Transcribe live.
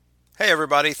Hey,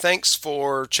 everybody. Thanks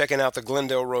for checking out the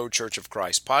Glendale Road Church of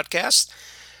Christ podcast.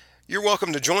 You're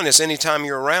welcome to join us anytime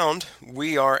you're around.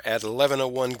 We are at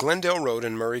 1101 Glendale Road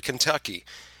in Murray, Kentucky.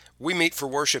 We meet for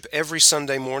worship every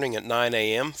Sunday morning at 9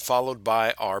 a.m., followed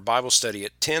by our Bible study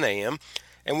at 10 a.m.,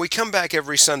 and we come back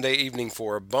every Sunday evening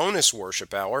for a bonus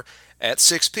worship hour at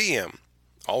 6 p.m.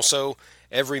 Also,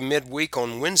 every midweek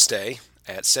on Wednesday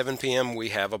at 7 p.m., we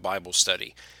have a Bible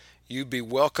study. You'd be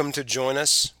welcome to join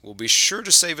us. We'll be sure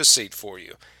to save a seat for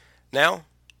you. Now,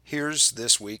 here's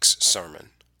this week's sermon.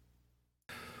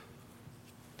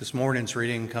 This morning's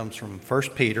reading comes from 1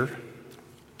 Peter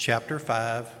chapter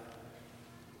 5,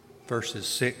 verses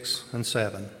 6 and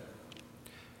 7.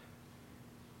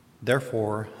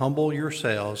 Therefore, humble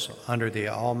yourselves under the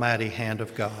almighty hand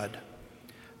of God,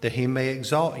 that he may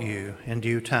exalt you in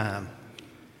due time,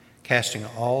 casting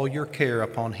all your care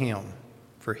upon him,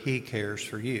 for he cares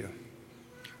for you.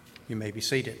 You may be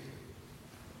seated.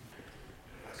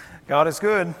 God is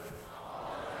good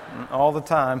all the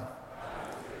time.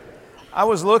 I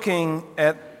was looking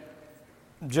at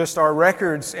just our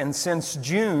records, and since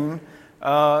June,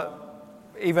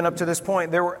 even up to this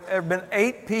point, there have been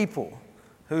 8 people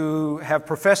who have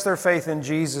professed their faith in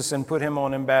Jesus and put him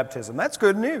on in baptism. That's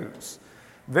good news.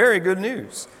 Very good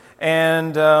news.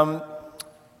 And,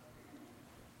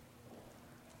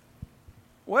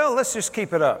 well, let's just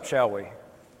keep it up, shall we?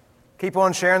 Keep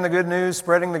on sharing the good news,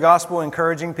 spreading the gospel,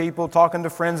 encouraging people, talking to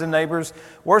friends and neighbors.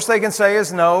 Worst they can say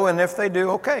is no, and if they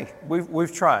do, okay,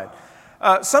 we've tried.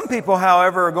 Some people,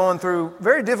 however, are going through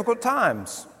very difficult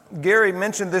times. Gary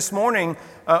mentioned this morning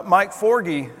Mike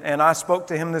Forgy, and I spoke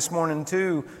to him this morning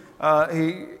too.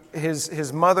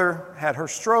 His mother had her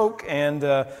stroke,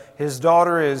 and his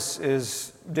daughter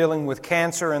is dealing with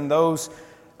cancer and those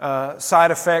side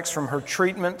effects from her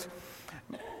treatment.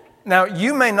 Now,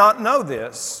 you may not know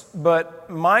this, but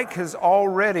Mike has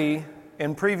already,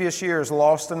 in previous years,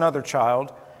 lost another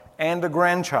child and a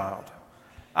grandchild.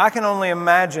 I can only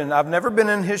imagine, I've never been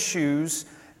in his shoes,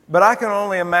 but I can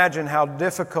only imagine how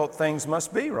difficult things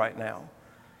must be right now.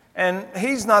 And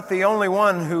he's not the only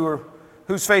one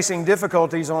who's facing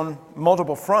difficulties on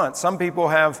multiple fronts. Some people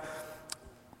have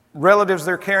relatives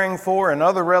they're caring for and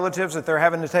other relatives that they're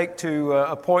having to take to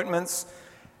appointments.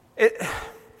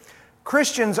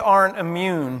 Christians aren't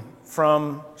immune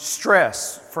from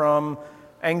stress, from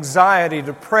anxiety,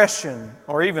 depression,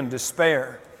 or even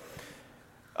despair.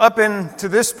 Up to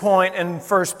this point in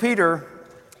 1 Peter,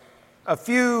 a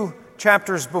few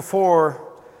chapters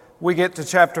before we get to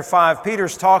chapter 5,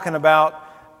 Peter's talking about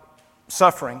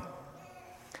suffering.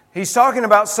 He's talking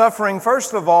about suffering,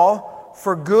 first of all,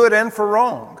 for good and for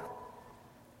wrong.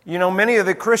 You know, many of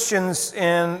the Christians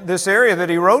in this area that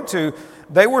he wrote to,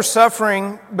 they were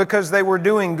suffering because they were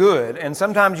doing good. And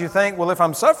sometimes you think, well, if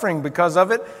I'm suffering because of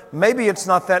it, maybe it's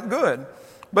not that good.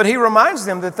 But he reminds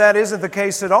them that that isn't the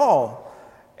case at all.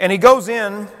 And he goes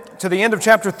in to the end of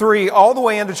chapter 3, all the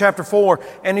way into chapter 4,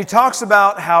 and he talks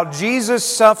about how Jesus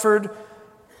suffered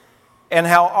and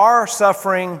how our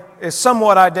suffering is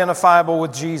somewhat identifiable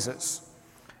with Jesus.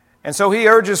 And so he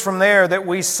urges from there that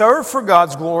we serve for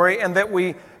God's glory and that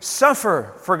we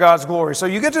suffer for God's glory. So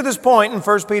you get to this point in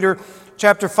 1 Peter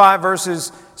chapter 5,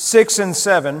 verses 6 and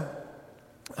 7.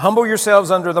 Humble yourselves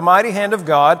under the mighty hand of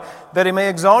God, that he may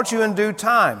exalt you in due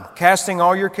time, casting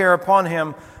all your care upon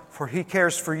him, for he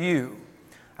cares for you.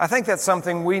 I think that's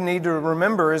something we need to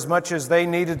remember as much as they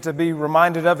needed to be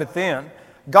reminded of it then.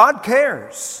 God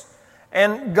cares.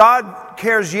 And God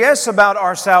cares, yes, about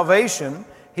our salvation.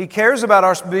 He cares about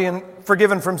us being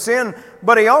forgiven from sin,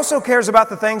 but he also cares about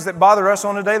the things that bother us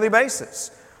on a daily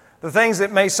basis. The things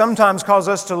that may sometimes cause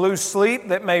us to lose sleep,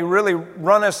 that may really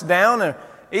run us down and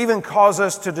even cause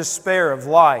us to despair of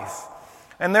life.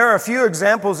 And there are a few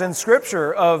examples in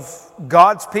Scripture of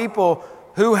God's people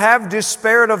who have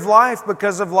despaired of life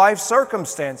because of life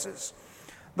circumstances.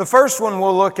 The first one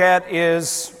we'll look at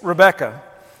is Rebekah.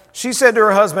 She said to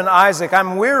her husband Isaac,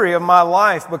 "I'm weary of my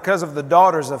life because of the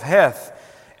daughters of Heth.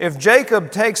 If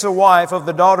Jacob takes a wife of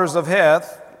the daughters of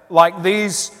Heth, like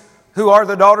these who are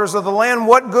the daughters of the land,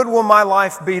 what good will my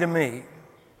life be to me?"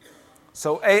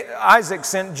 So Isaac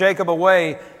sent Jacob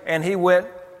away, and he went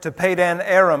to Padan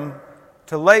Aram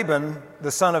to Laban,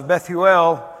 the son of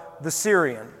Bethuel, the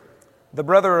Syrian, the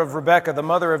brother of Rebekah, the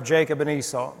mother of Jacob and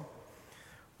Esau.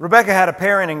 Rebekah had a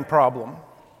parenting problem.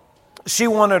 She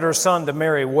wanted her son to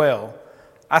marry well.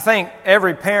 I think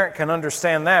every parent can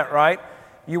understand that, right?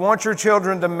 You want your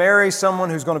children to marry someone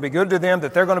who's going to be good to them,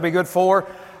 that they're going to be good for.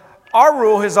 Our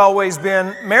rule has always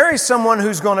been, marry someone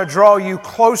who's going to draw you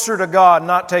closer to God,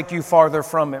 not take you farther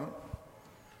from Him.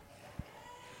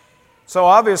 So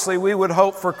obviously we would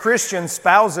hope for Christian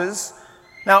spouses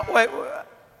Now, wait,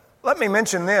 let me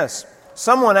mention this.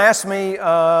 Someone asked me,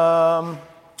 I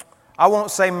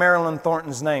won't say Marilyn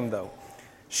Thornton's name though.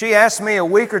 She asked me a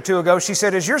week or two ago, she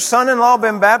said, has your son-in-law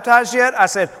been baptized yet? I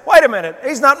said, wait a minute,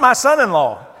 he's not my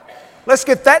son-in-law. Let's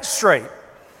get that straight.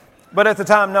 But at the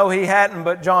time, no, he hadn't,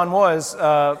 but John was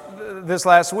this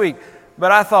last week.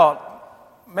 But I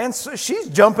thought, man, she's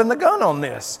jumping the gun on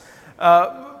this.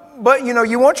 But, you know,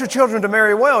 you want your children to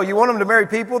marry well. You want them to marry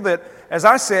people that, as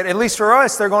I said, at least for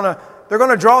us, they're going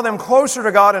to draw them closer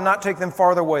to God and not take them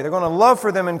farther away. They're going to love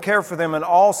for them and care for them in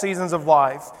all seasons of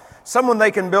life. Someone they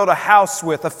can build a house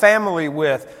with, a family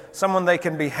with, someone they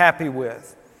can be happy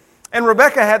with. And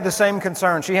Rebecca had the same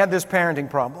concern. She had this parenting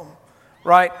problem,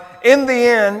 right? In the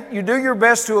end, you do your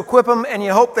best to equip them and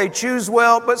you hope they choose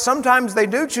well, but sometimes they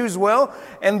do choose well,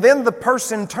 and then the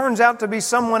person turns out to be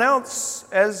someone else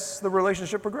as the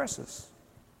relationship progresses.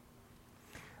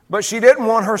 But she didn't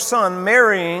want her son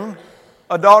marrying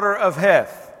a daughter of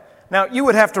Heth. Now, you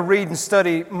would have to read and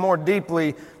study more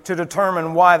deeply to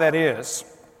determine why that is.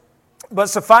 But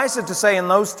suffice it to say, in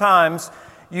those times,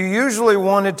 you usually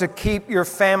wanted to keep your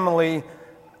family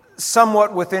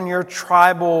somewhat within your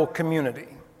tribal community.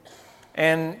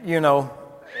 And, you know,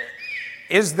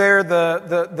 is there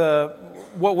the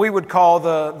what we would call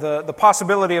the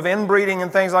possibility of inbreeding and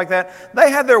things like that?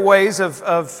 They had their ways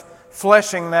of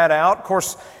fleshing that out. Of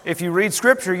course, if you read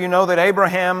Scripture, you know that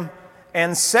Abraham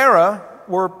and Sarah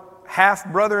were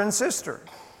half brother and sister.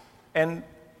 And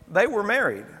they were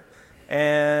married.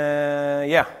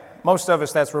 And yeah, most of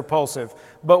us that's repulsive.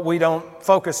 But we don't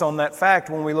focus on that fact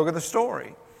when we look at the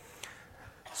story.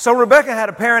 So Rebecca had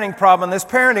a parenting problem. This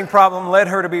parenting problem led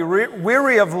her to be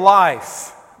weary of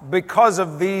life because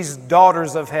of these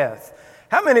daughters of Heth.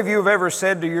 How many of you have ever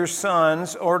said to your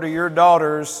sons or to your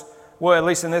daughters, well, at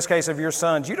least in this case of your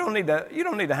sons, you don't need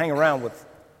to hang around with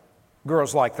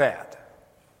girls like that.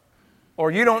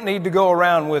 Or you don't need to go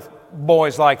around with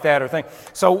boys like that or things.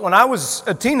 So when I was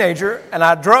a teenager and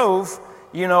I drove,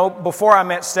 you know, before I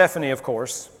met Stephanie, of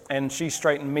course, and she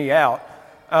straightened me out,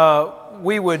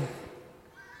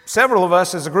 several of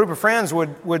us as a group of friends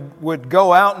would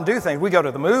go out and do things. We'd go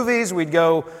to the movies, we'd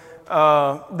go,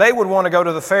 they would want to go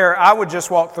to the fair, I would just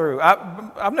walk through.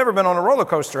 I've never been on a roller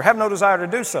coaster, have no desire to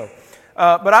do so.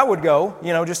 But I would go,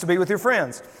 you know, just to be with your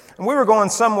friends. And we were going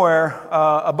somewhere,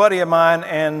 a buddy of mine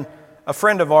and a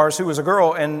friend of ours who was a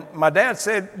girl, and my dad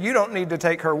said, you don't need to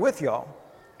take her with y'all.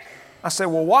 I said,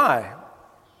 well, why?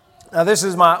 Now, this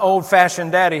is my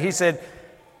old-fashioned daddy. He said,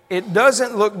 it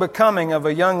doesn't look becoming of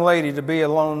a young lady to be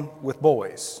alone with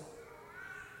boys.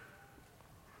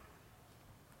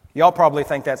 Y'all probably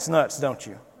think that's nuts, don't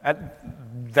you?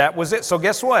 That was it. So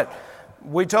guess what?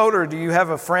 We told her, do you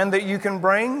have a friend that you can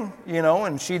bring? You know,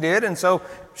 and she did, and so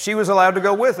she was allowed to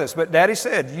go with us. But Daddy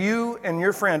said, you and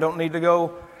your friend don't need to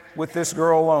go with this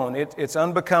girl alone. It's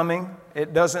unbecoming.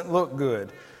 It doesn't look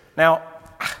good. Now,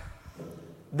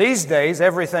 these days,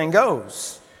 everything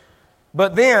goes.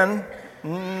 But then,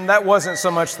 that wasn't so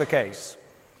much the case.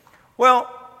 Well,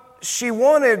 she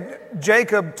wanted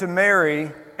Jacob to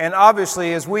marry, and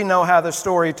obviously, as we know how the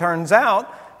story turns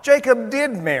out, Jacob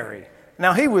did marry.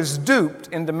 Now, he was duped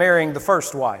into marrying the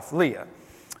first wife, Leah.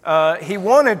 He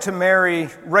wanted to marry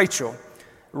Rachel.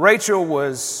 Rachel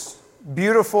was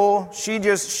beautiful. She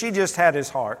just had his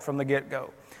heart from the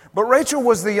get-go. But Rachel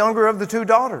was the younger of the two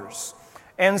daughters.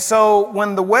 And so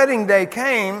when the wedding day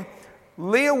came,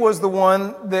 Leah was the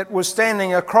one that was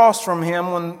standing across from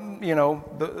him when, you know,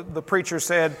 the preacher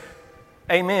said,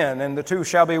 amen, and the two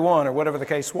shall be one, or whatever the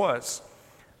case was.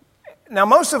 Now,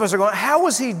 most of us are going, how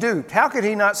was he duped? How could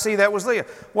he not see that was Leah?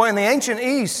 Well, in the ancient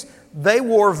East, they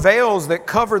wore veils that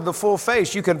covered the full face.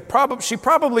 She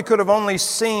probably could have only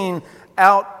seen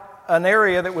out an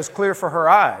area that was clear for her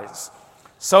eyes.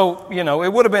 So, you know,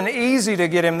 it would have been easy to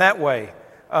get him that way.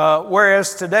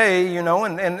 Whereas today, you know,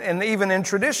 and even in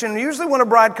tradition, usually when a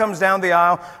bride comes down the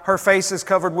aisle, her face is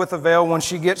covered with a veil. When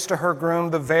she gets to her groom,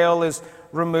 the veil is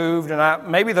removed. And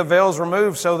maybe the veil's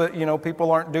removed so that, you know, people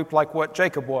aren't duped like what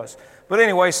Jacob was. But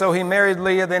anyway, so he married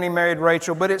Leah, then he married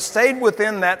Rachel. But it stayed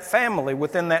within that family,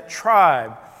 within that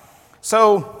tribe.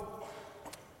 So,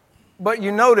 but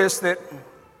you notice that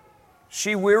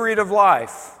she wearied of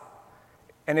life.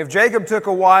 And if Jacob took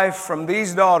a wife from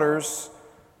these daughters,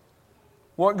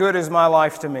 what good is my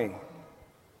life to me?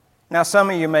 Now, some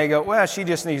of you may go, well, she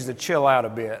just needs to chill out a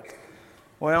bit.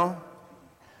 Well,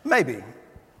 maybe.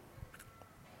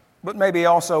 But maybe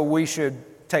also we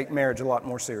should take marriage a lot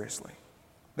more seriously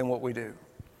than what we do.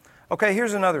 Okay,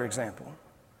 here's another example.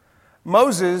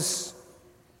 Moses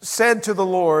said to the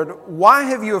Lord, why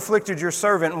have you afflicted your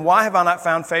servant, and why have I not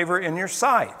found favor in your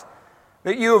sight?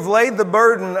 that you have laid the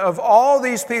burden of all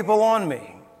these people on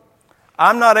me.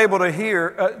 I'm not able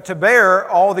to bear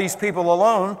all these people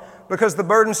alone because the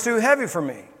burden's too heavy for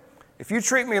me. If you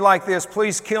treat me like this,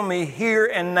 please kill me here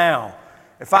and now.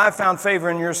 If I have found favor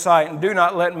in your sight, and do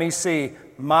not let me see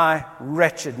my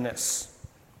wretchedness.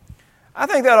 I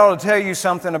think that ought to tell you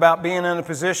something about being in a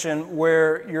position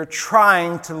where you're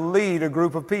trying to lead a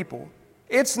group of people.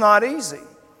 It's not easy.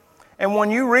 And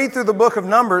when you read through the book of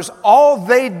Numbers, all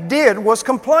they did was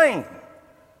complain.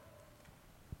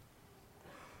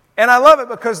 And I love it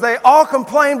because they all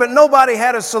complained, but nobody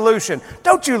had a solution.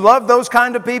 Don't you love those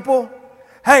kind of people?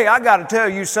 Hey, I got to tell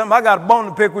you something. I got a bone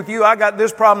to pick with you. I got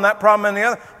this problem, that problem, and the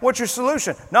other. What's your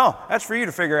solution? No, that's for you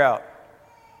to figure out.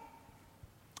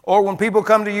 Or when people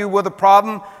come to you with a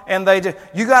problem and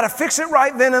you got to fix it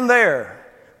right then and there.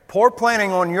 Poor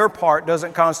planning on your part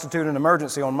doesn't constitute an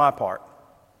emergency on my part.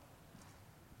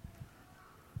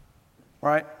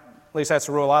 Right? At least that's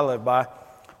the rule I live by.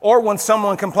 Or when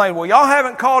someone complains, well, y'all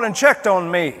haven't called and checked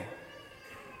on me.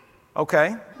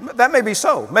 Okay, that may be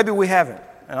so. Maybe we haven't,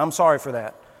 and I'm sorry for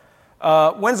that.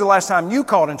 When's the last time you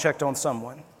called and checked on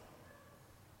someone?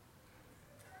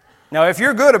 Now, if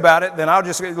you're good about it, then I'll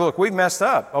just, look, we've messed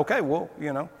up. Okay, well,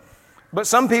 you know. But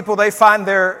some people, they find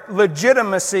their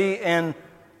legitimacy in,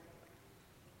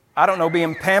 I don't know,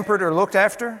 being pampered or looked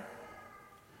after,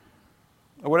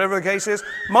 or whatever the case is.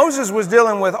 Moses was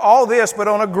dealing with all this, but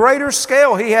on a greater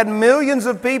scale. He had millions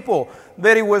of people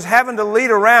that he was having to lead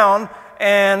around,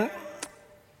 and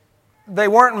they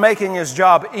weren't making his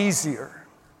job easier.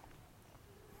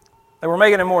 They were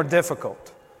making it more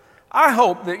difficult. I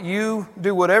hope that you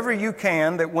do whatever you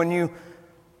can, that when you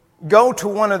go to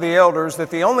one of the elders, that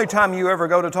the only time you ever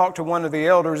go to talk to one of the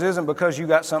elders isn't because you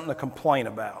got something to complain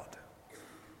about.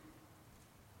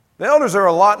 The elders are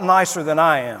a lot nicer than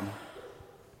I am,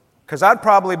 because I'd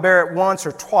probably bear it once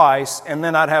or twice, and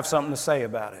then I'd have something to say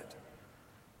about it.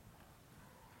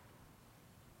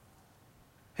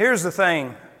 Here's the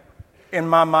thing in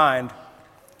my mind.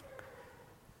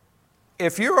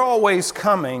 If you're always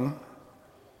coming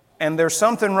and there's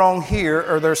something wrong here,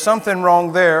 or there's something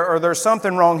wrong there, or there's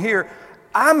something wrong here,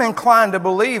 I'm inclined to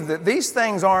believe that these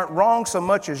things aren't wrong so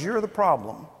much as you're the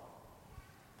problem.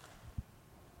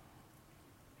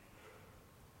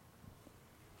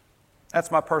 That's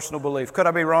my personal belief. Could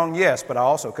I be wrong? Yes, but I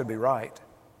also could be right.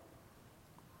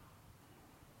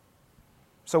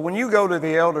 So when you go to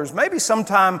the elders, maybe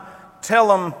sometime tell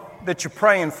them that you're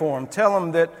praying for them. Tell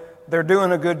them that they're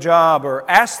doing a good job, or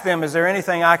ask them, is there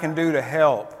anything I can do to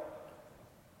help?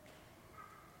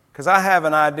 Because I have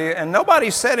an idea, and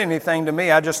nobody said anything to me.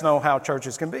 I just know how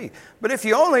churches can be. But if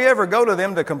you only ever go to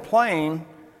them to complain,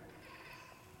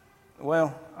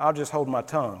 well, I'll just hold my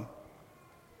tongue.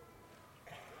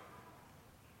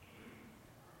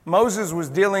 Moses was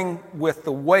dealing with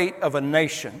the weight of a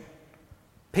nation.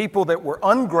 People that were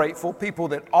ungrateful, people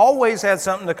that always had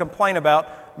something to complain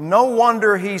about. No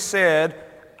wonder he said,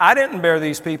 I didn't bear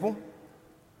these people.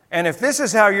 And if this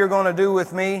is how you're going to do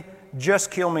with me,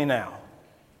 just kill me now.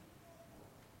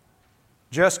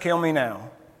 Just kill me now.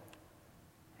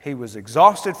 He was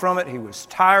exhausted from it. He was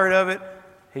tired of it.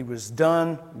 He was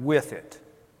done with it.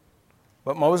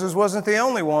 But Moses wasn't the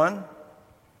only one.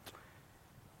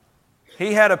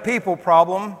 He had a people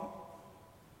problem.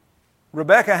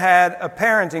 Rebekah had a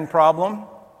parenting problem.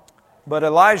 But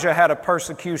Elijah had a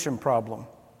persecution problem.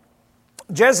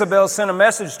 Jezebel sent a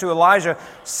message to Elijah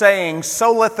saying,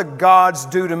 so let the gods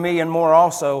do to me and more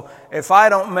also, if I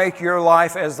don't make your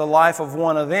life as the life of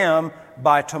one of them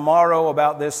by tomorrow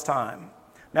about this time.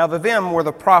 Now the them were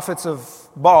the prophets of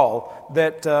Baal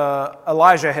that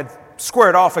Elijah had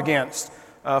squared off against.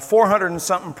 400 and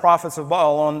something prophets of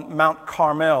Baal on Mount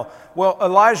Carmel. Well,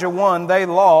 Elijah won, they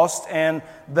lost, and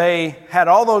they had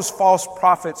all those false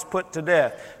prophets put to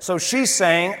death. So she's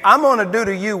saying, I'm going to do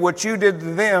to you what you did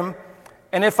to them,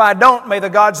 and if I don't, may the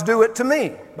gods do it to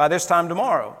me by this time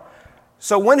tomorrow.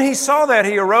 So when he saw that,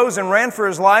 he arose and ran for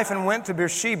his life and went to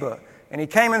Beersheba. And he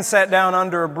came and sat down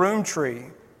under a broom tree.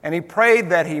 And he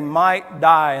prayed that he might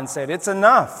die and said, it's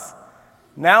enough.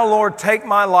 Now, Lord, take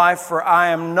my life, for I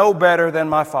am no better than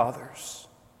my fathers.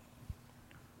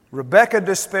 Rebekah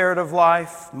despaired of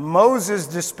life. Moses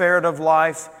despaired of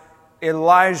life.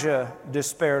 Elijah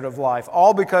despaired of life.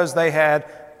 All because they had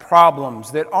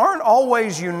problems that aren't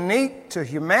always unique to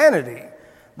humanity.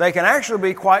 They can actually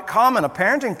be quite common. A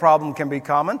parenting problem can be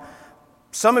common.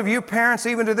 Some of you parents,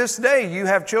 even to this day, you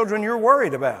have children you're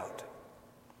worried about.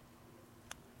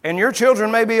 And your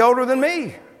children may be older than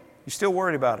me. You're still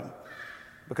worried about them.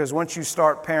 Because once you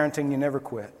start parenting, you never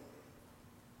quit.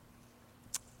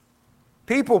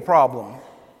 People problem.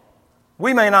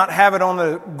 We may not have it on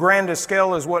the grandest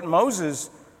scale as what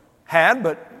Moses had,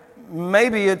 but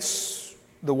maybe it's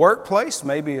the workplace,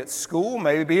 maybe it's school,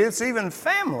 maybe it's even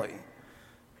family.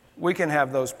 We can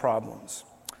have those problems.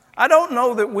 I don't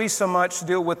know that we so much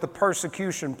deal with the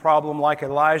persecution problem like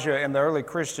Elijah and the early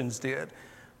Christians did,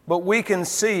 but we can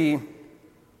see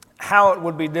how it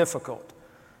would be difficult.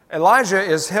 Elijah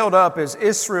is held up as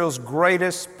Israel's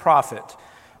greatest prophet.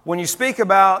 When you speak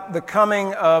about the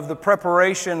coming of the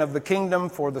preparation of the kingdom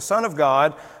for the Son of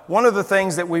God, one of the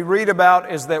things that we read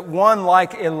about is that one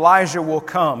like Elijah will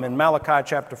come in Malachi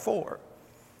chapter 4.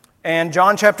 And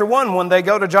John chapter 1, when they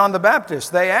go to John the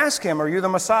Baptist, they ask him, "Are you the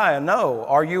Messiah?" "No."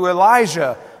 "Are you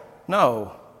Elijah?"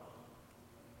 "No."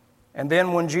 And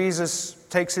then when Jesus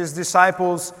takes his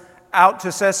disciples out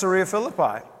to Caesarea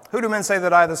Philippi, "Who do men say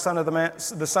that I, the Son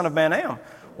of Man, am?"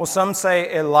 Well, some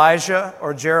say Elijah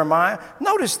or Jeremiah.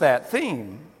 Notice that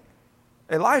theme.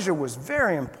 Elijah was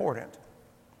very important.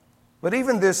 But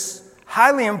even this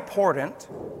highly important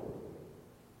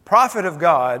prophet of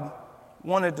God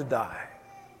wanted to die,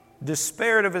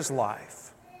 despaired of his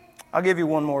life. I'll give you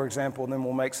one more example and then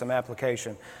we'll make some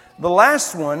application. The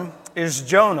last one is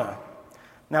Jonah.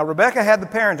 Now, Rebecca had the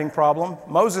parenting problem.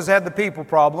 Moses had the people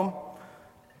problem.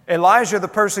 Elijah, the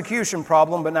persecution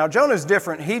problem. But now Jonah's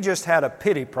different. He just had a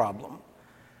pity problem.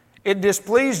 It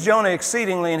displeased Jonah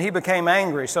exceedingly and he became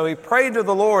angry. So he prayed to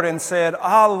the Lord and said,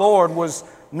 "Ah, Lord, was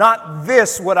not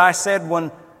this what I said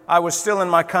when I was still in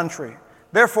my country?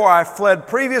 Therefore I fled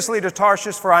previously to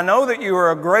Tarshish, for I know that you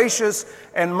are a gracious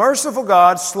and merciful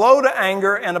God, slow to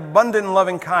anger and abundant in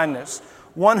loving kindness,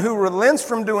 one who relents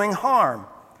from doing harm.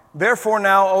 Therefore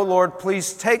now, O Lord,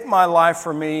 please take my life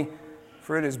from me,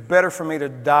 for it is better for me to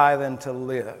die than to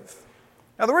live."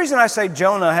 Now the reason I say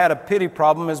Jonah had a pity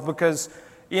problem is because,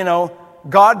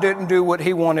 God didn't do what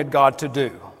he wanted God to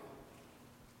do.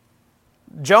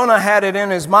 Jonah had it in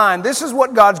his mind, this is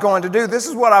what God's going to do. This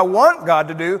is what I want God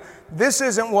to do. This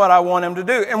isn't what I want him to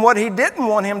do. And what he didn't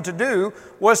want him to do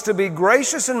was to be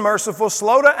gracious and merciful,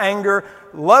 slow to anger,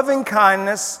 loving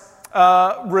kindness,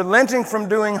 relenting from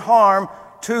doing harm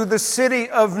to the city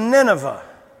of Nineveh,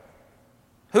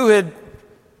 who had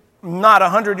not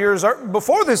 100 years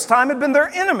before this time had been their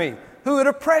enemy, who had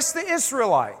oppressed the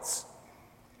Israelites.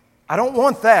 I don't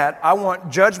want that. I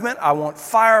want judgment. I want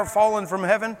fire falling from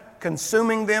heaven,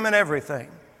 consuming them and everything.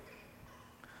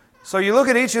 So you look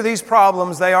at each of these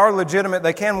problems, they are legitimate.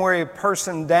 They can wear a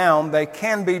person down. They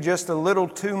can be just a little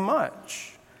too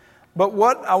much. But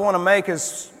what I want to make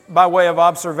is, by way of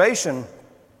observation,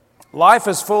 life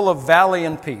is full of valley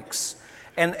and peaks.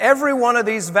 And every one of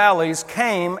these valleys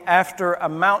came after a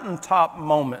mountaintop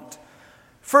moment.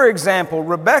 For example,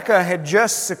 Rebekah had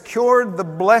just secured the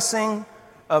blessing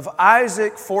of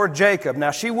Isaac for Jacob.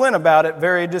 Now, she went about it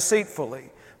very deceitfully,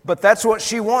 but that's what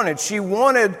she wanted. She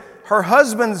wanted her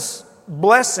husband's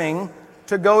blessing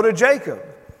to go to Jacob.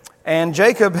 And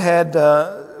Jacob had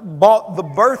bought the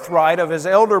birthright of his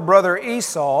elder brother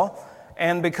Esau,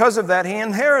 and because of that, he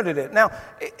inherited it. Now,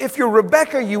 if you're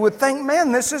Rebekah, you would think,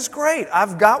 man, this is great.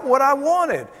 I've got what I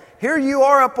wanted. Here you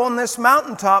are up on this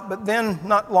mountaintop, but then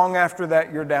not long after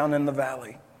that, you're down in the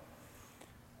valley.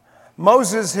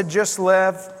 Moses had just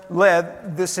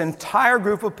led this entire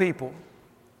group of people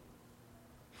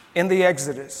in the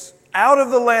Exodus out of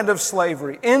the land of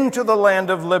slavery into the land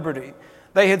of liberty.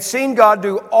 They had seen God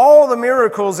do all the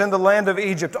miracles in the land of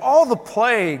Egypt, all the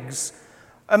plagues.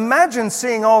 Imagine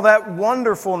seeing all that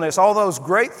wonderfulness, all those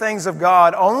great things of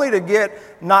God, only to get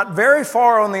not very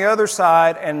far on the other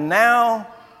side, and now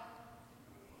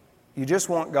you just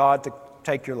want God to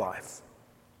take your life.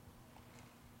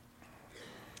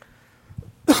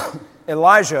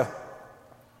 Elijah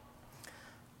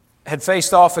had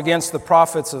faced off against the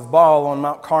prophets of Baal on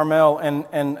Mount Carmel, and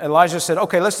Elijah said,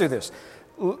 okay, let's do this.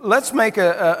 Let's make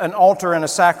an altar and a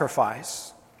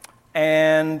sacrifice,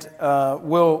 and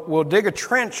we'll dig a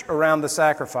trench around the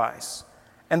sacrifice.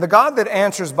 And the God that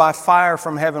answers by fire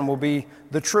from heaven will be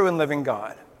the true and living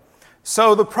God.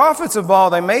 So the prophets of Baal,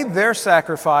 they made their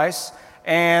sacrifice,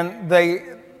 and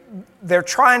they're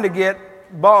trying to get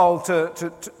Baal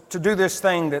to do this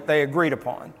thing that they agreed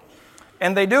upon.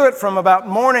 And they do it from about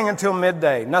morning until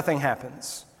midday. Nothing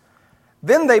happens.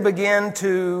 Then they begin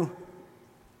to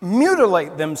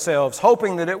mutilate themselves,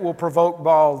 hoping that it will provoke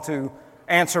Baal to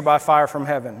answer by fire from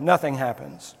heaven. Nothing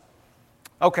happens.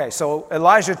 Okay, so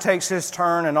Elijah takes his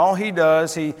turn, and all he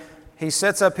does, he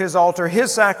sets up his altar,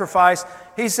 his sacrifice.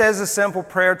 He says a simple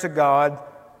prayer to God.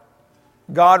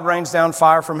 God rains down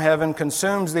fire from heaven,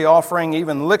 consumes the offering,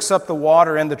 even licks up the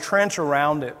water and the trench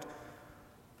around it.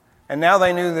 And now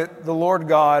they knew that the Lord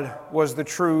God was the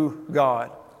true God.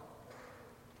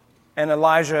 And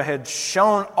Elijah had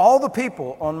shown all the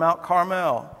people on Mount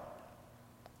Carmel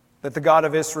that the God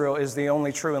of Israel is the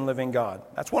only true and living God.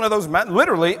 That's one of those,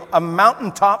 literally a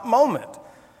mountaintop moment.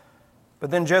 But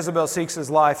then Jezebel seeks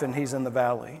his life and he's in the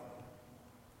valley.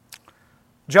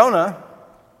 Jonah,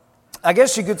 I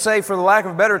guess you could say, for the lack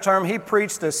of a better term, he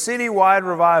preached a citywide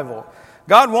revival.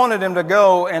 God wanted him to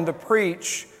go and to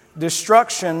preach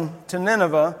destruction to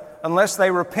Nineveh unless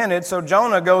they repented. So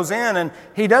Jonah goes in and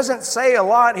he doesn't say a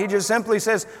lot. He just simply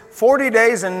says, 40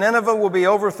 days and Nineveh will be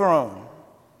overthrown.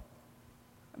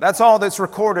 That's all that's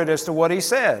recorded as to what he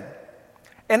said.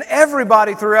 And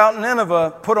everybody throughout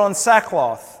Nineveh put on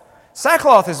sackcloth.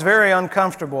 Sackcloth is very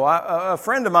uncomfortable. A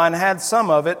friend of mine had some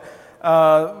of it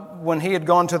when he had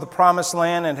gone to the Promised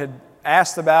Land and had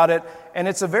asked about it. And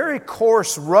it's a very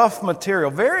coarse, rough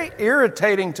material, very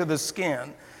irritating to the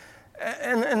skin.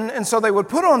 And so they would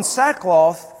put on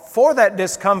sackcloth for that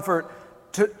discomfort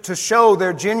to show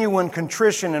their genuine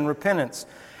contrition and repentance.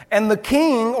 And the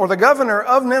king or the governor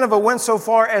of Nineveh went so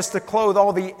far as to clothe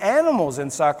all the animals in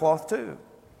sackcloth too.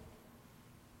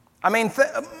 I mean,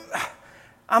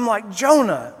 I'm like,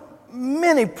 Jonah,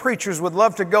 many preachers would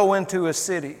love to go into a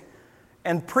city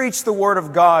and preach the word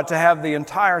of God to have the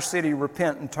entire city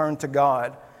repent and turn to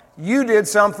God. You did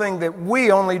something that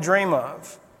we only dream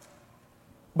of.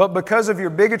 But because of your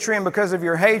bigotry and because of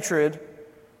your hatred,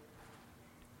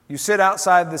 you sit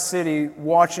outside the city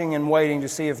watching and waiting to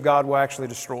see if God will actually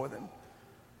destroy them.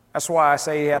 That's why I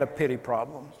say he had a pity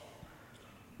problem.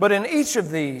 But in each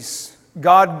of these,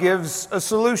 God gives a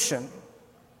solution.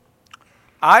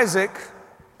 Isaac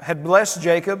had blessed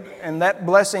Jacob, and that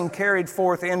blessing carried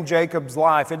forth in Jacob's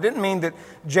life. It didn't mean that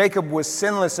Jacob was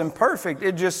sinless and perfect.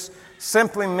 It just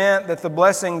simply meant that the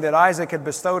blessing that Isaac had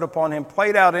bestowed upon him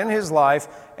played out in his life,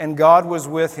 and God was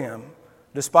with him,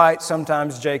 despite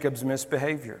sometimes Jacob's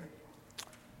misbehavior.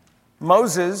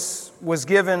 Moses was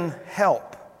given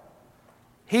help.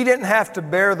 He didn't have to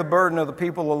bear the burden of the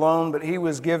people alone, but he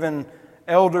was given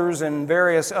elders and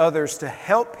various others to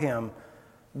help him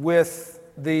with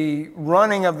the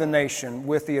running of the nation,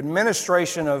 with the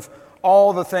administration of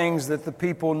all the things that the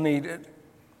people needed.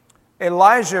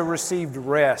 Elijah received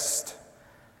rest.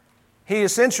 He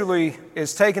essentially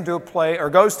is taken to a place, or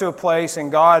goes to a place,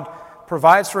 and God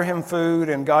provides for him food,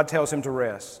 and God tells him to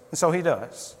rest. And so he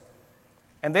does.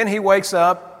 And then he wakes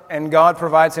up, and God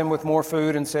provides him with more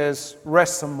food and says,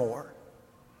 rest some more.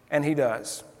 And he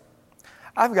does.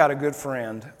 I've got a good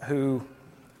friend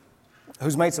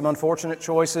who's made some unfortunate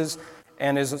choices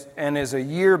and is a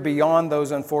year beyond those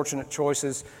unfortunate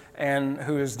choices, and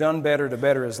who has done better to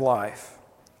better his life.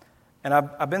 And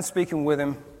I've been speaking with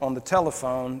him on the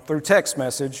telephone through text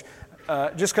message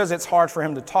just because it's hard for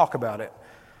him to talk about it.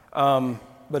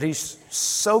 But he's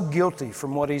so guilty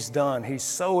from what he's done. He's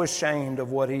so ashamed of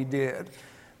what he did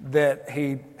that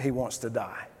he wants to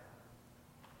die.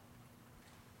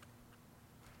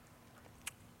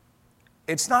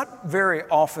 It's not very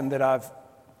often that I've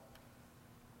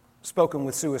spoken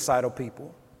with suicidal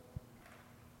people.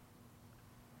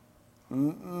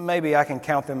 Maybe I can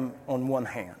count them on one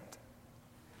hand.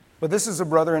 But this is a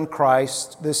brother in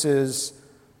Christ. This is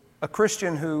a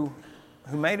Christian who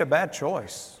made a bad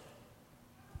choice.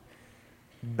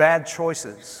 Bad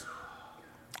choices.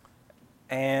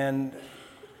 And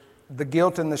the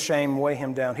guilt and the shame weigh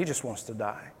him down. He just wants to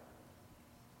die.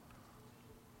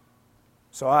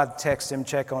 So I'd text him,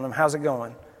 check on him, how's it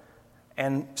going?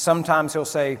 And sometimes he'll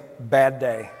say, bad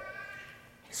day.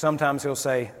 Sometimes he'll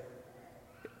say,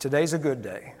 today's a good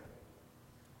day.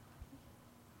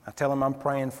 I tell him I'm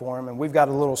praying for him, and we've got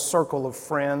a little circle of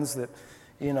friends that,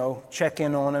 check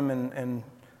in on him and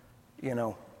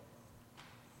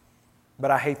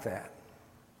but I hate that.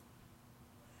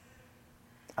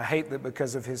 I hate that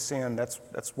because of his sin, that's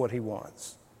what he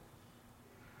wants.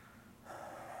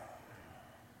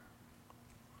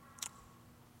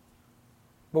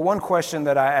 But one question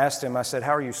that I asked him, I said,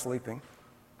 how are you sleeping?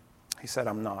 He said,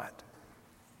 I'm not.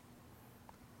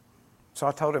 So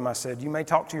I told him, I said, you may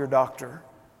talk to your doctor,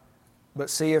 but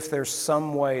see if there's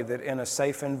some way that in a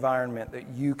safe environment that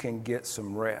you can get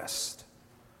some rest.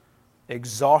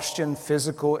 Exhaustion,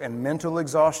 physical and mental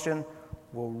exhaustion,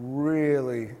 will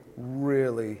really,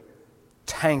 really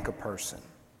tank a person.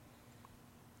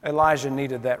 Elijah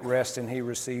needed that rest, and he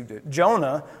received it.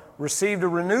 Jonah received a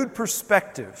renewed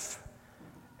perspective.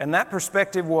 And that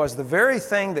perspective was the very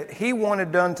thing that he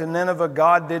wanted done to Nineveh,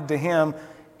 God did to him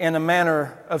in a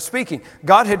manner of speaking.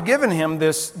 God had given him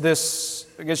this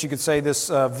I guess you could say, this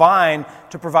vine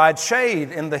to provide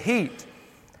shade in the heat.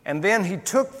 And then he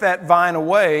took that vine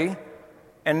away,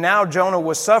 and now Jonah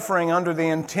was suffering under the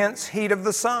intense heat of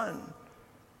the sun.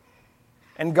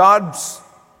 And God's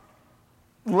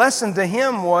lesson to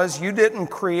him was, you didn't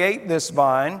create this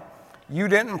vine. You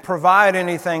didn't provide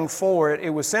anything for it.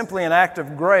 It was simply an act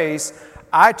of grace.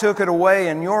 I took it away,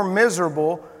 and you're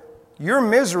miserable. Your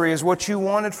misery is what you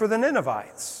wanted for the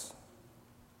Ninevites.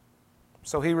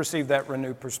 So he received that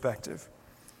renewed perspective.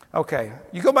 Okay,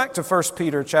 you go back to 1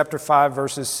 Peter chapter 5,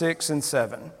 verses 6 and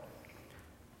 7.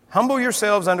 Humble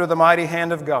yourselves under the mighty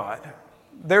hand of God.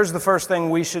 There's the first thing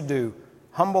we should do.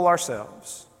 Humble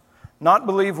ourselves. Not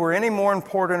believe we're any more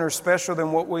important or special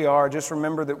than what we are. Just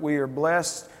remember that we are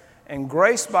blessed and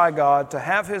graced by God to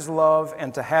have His love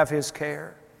and to have His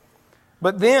care.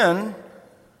 But then,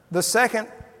 the second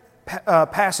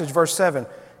passage, verse 7,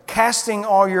 casting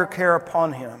all your care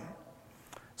upon Him.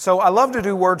 So I love to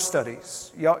do word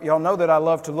studies. Y'all know that I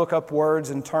love to look up words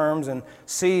and terms and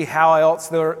see how else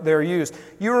they're used.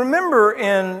 You remember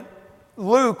in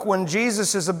Luke when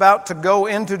Jesus is about to go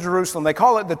into Jerusalem, they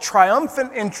call it the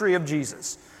triumphant entry of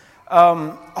Jesus.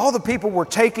 All the people were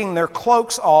taking their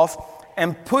cloaks off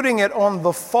and putting it on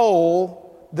the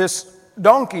foal, this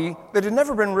donkey that had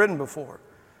never been ridden before.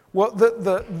 Well,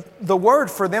 the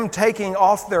word for them taking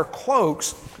off their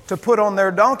cloaks to put on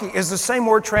their donkey is the same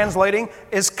word translating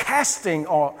is casting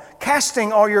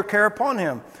all your care upon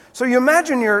Him. So you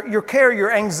imagine your care,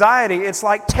 your anxiety, it's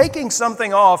like taking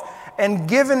something off and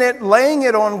giving it, laying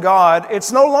it on God.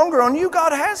 It's no longer on you,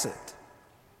 God has it.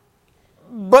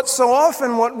 But so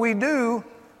often what we do,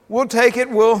 we'll take it,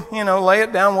 we'll lay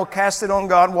it down, we'll cast it on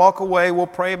God, walk away, we'll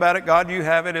pray about it. God, you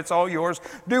have it, it's all yours.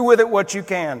 Do with it what you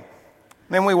can.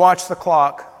 Then we watch the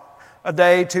clock. A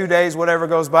day, 2 days, whatever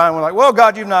goes by, and we're like, well,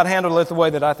 God, you've not handled it the way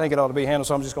that I think it ought to be handled,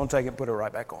 so I'm just going to take it and put it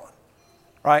right back on.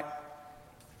 Right?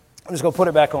 I'm just going to put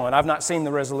it back on. I've not seen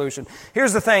the resolution.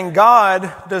 Here's the thing.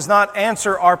 God does not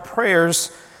answer our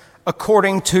prayers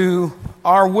according to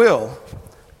our will.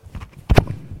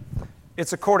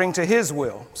 It's according to His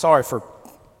will. Sorry for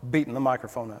beating the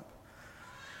microphone up.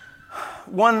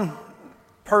 One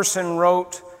person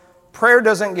wrote, prayer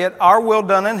doesn't get our will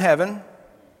done in heaven.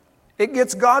 It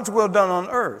gets God's will done on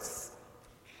earth.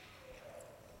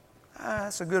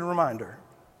 That's a good reminder.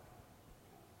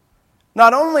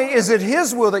 Not only is it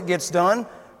His will that gets done,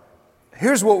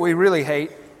 here's what we really hate.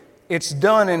 It's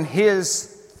done in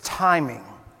His timing.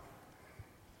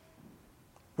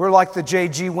 We're like the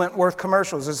J.G. Wentworth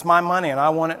commercials. It's my money and I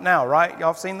want it now, right? Y'all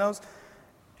have seen those?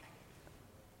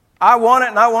 I want it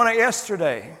and I want it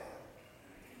yesterday.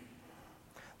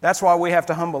 That's why we have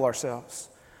to humble ourselves.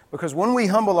 Because when we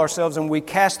humble ourselves and we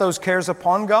cast those cares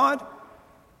upon God,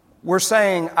 we're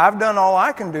saying, I've done all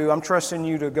I can do. I'm trusting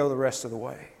you to go the rest of the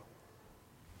way.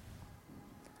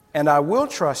 And I will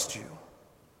trust you.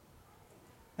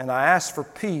 And I ask for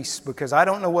peace because I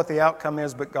don't know what the outcome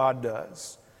is, but God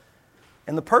does.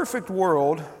 In the perfect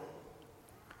world,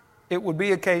 it would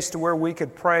be a case to where we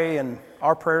could pray and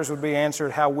our prayers would be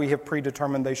answered how we have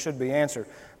predetermined they should be answered.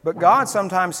 But God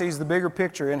sometimes sees the bigger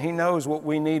picture and He knows what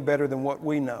we need better than what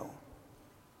we know.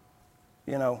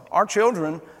 Our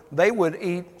children, they would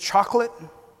eat chocolate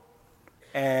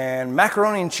and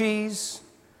macaroni and cheese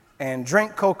and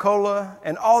drink Coca-Cola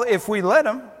and all if we let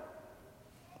them.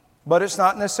 But it's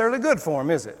not necessarily good for them,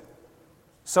 is it?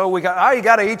 So you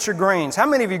got to eat your greens. How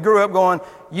many of you grew up going,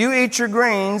 you eat your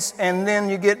greens and then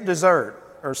you get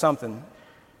dessert or something?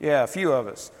 Yeah, a few of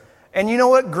us. And you know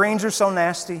what? Greens are so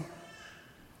nasty.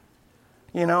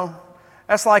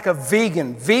 That's like a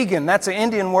vegan. Vegan, that's an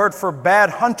Indian word for bad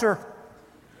hunter.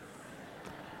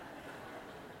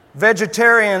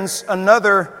 Vegetarian's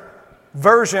another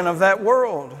version of that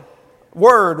word.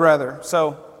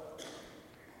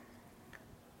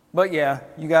 But yeah,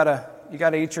 you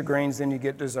gotta eat your greens, then you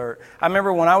get dessert. I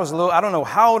remember when I was little, I don't know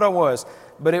how old I was,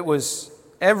 but it was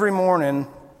every morning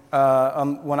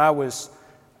when I was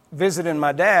visiting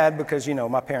my dad, because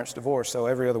my parents divorced, so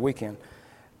every other weekend.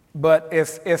 But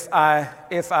if I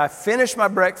finished my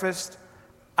breakfast,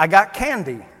 I got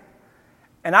candy.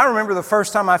 And I remember the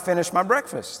first time I finished my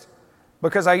breakfast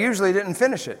because I usually didn't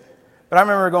finish it. But I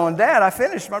remember going, Dad, I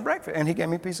finished my breakfast. And he gave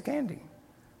me a piece of candy.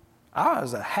 I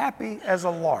was as happy as a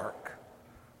lark.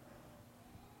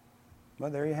 Well,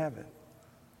 there you have it.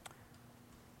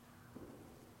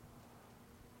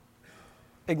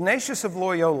 Ignatius of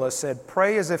Loyola said,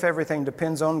 pray as if everything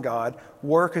depends on God,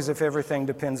 work as if everything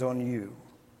depends on you.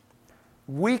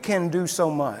 We can do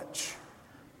so much,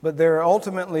 but there are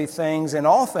ultimately things, in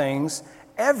all things,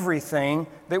 everything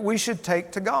that we should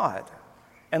take to God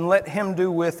and let Him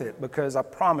do with it, because I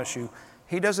promise you,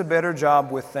 He does a better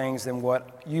job with things than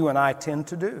what you and I tend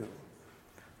to do.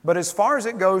 But as far as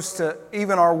it goes to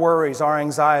even our worries, our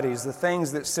anxieties, the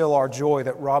things that steal our joy,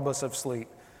 that rob us of sleep,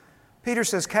 Peter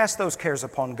says, cast those cares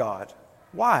upon God.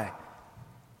 Why?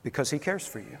 because he cares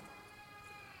for you.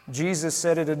 Jesus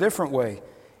said it a different way.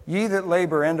 Ye that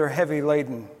labor and are heavy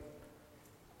laden.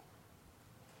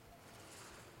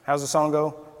 How's the song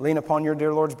go? Lean upon your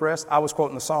dear Lord's breast. I was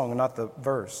quoting the song and not the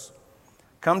verse.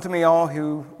 Come to me all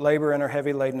who labor and are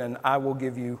heavy laden, and I will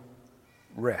give you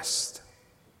rest.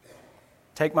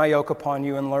 Take my yoke upon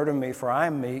you and learn of me, for I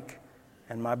am meek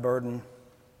and my burden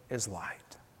is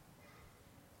light.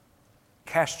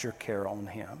 Cast your care on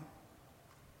him.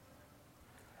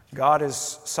 God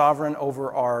is sovereign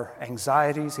over our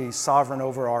anxieties. He's sovereign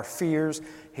over our fears.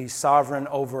 He's sovereign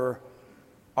over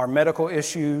our medical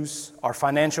issues, our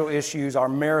financial issues, our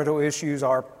marital issues,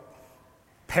 our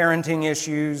parenting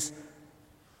issues.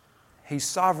 He's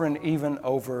sovereign even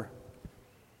over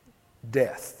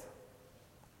death.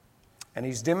 And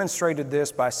he's demonstrated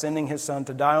this by sending his son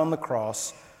to die on the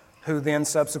cross, who then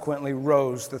subsequently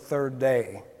rose the third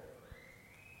day.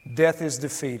 Death is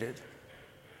defeated.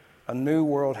 A new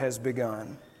world has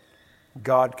begun.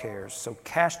 God cares. So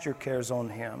cast your cares on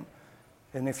him.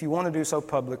 And if you want to do so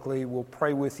publicly, we'll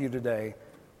pray with you today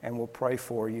and we'll pray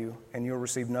for you, and you'll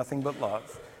receive nothing but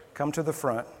love. Come to the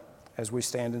front as we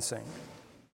stand and sing.